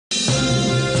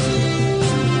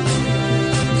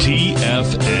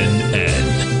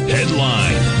TFNN.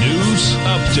 Headline News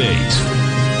Update.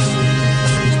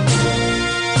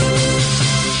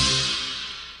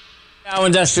 Dow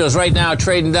Industrials right now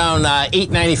trading down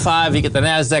 895. You get the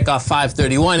Nasdaq off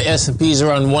 531. S&Ps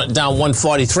are on down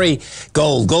 143.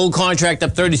 Gold contract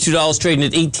up $32, trading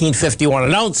at $18.51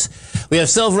 an ounce. We have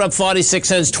silver up 46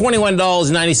 cents,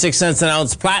 $21.96 an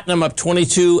ounce. Platinum up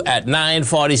 22 at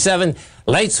 $9.47.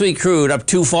 Light sweet crude up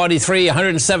 $2.43,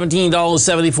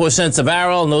 $117.74 a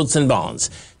barrel. Notes and bonds.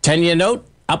 10-year note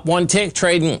up one tick,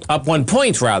 trading up 1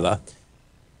 point rather.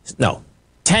 No.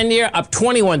 10-year up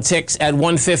 21 ticks at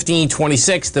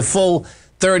 115.26. The full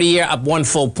 30-year up 1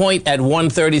 full point at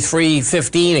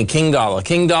 133.15. And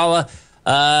King Dollar,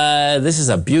 this is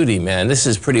a beauty, man. This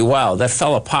is pretty wild. That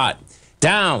fell apart.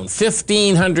 Down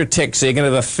 1,500 ticks. So you're going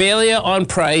to have a failure on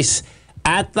price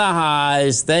at the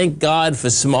highs. Thank God for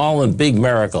small and big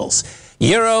miracles.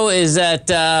 Euro is at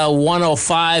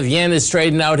 105. Yen is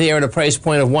trading out here at a price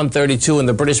point of 132, and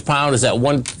the British pound is at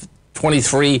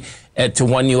 123 to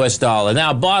 $1 US.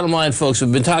 Now, bottom line, folks,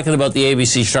 we've been talking about the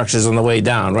ABC structures on the way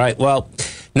down, right? Well,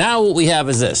 now what we have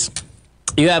is this.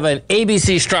 You have an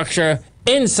ABC structure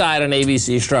inside an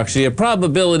ABC structure. Your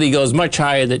probability goes much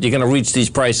higher that you're going to reach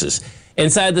these prices.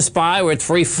 Inside the SPY, we're at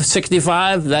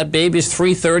 365. That baby is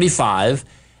 335.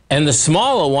 And the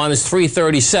smaller one is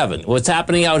 337. What's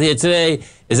happening out here today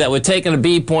is that we're taking a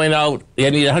B point out.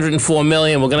 You need 104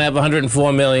 million. We're going to have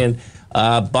 104 million.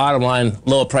 Bottom line,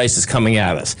 lower prices coming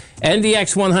at us.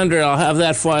 NDX 100, I'll have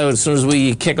that for you as soon as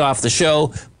we kick off the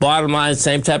show. Bottom line,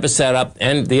 same type of setup.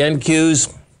 And the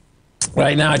NQs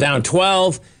right now down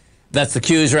 12. That's the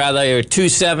Qs rather, are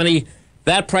 270.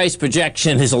 That price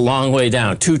projection is a long way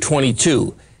down,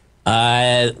 222.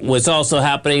 What's also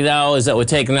happening now is that we're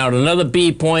taking out another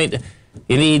B point.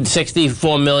 You need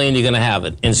 64 million, you're going to have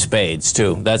it in spades,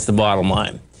 too. That's the bottom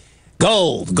line.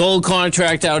 Gold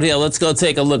contract out here. Let's go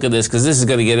take a look at this because this is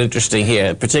going to get interesting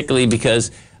here, particularly because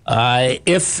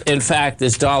if, in fact,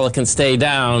 this dollar can stay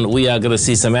down, we are going to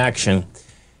see some action.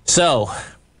 So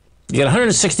you get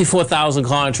 164,000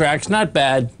 contracts. Not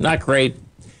bad, not great.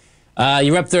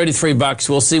 You're up 33 bucks.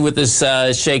 We'll see what this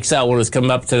shakes out when it's come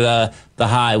up to the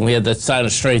high. We had the sign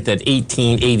of strength at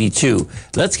 1882.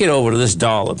 Let's get over to this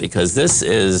dollar because this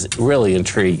is really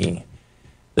intriguing.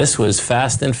 This was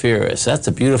fast and furious. That's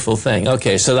a beautiful thing.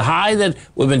 Okay, so the high that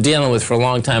we've been dealing with for a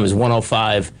long time is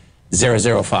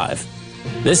 105.005.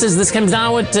 This comes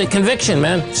down with conviction,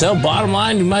 man. So bottom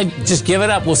line, you might just give it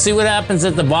up. We'll see what happens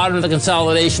at the bottom of the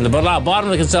consolidation. The bottom of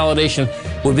the consolidation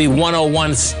would be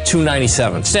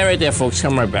 101.297. Stay right there, folks.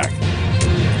 Come right back.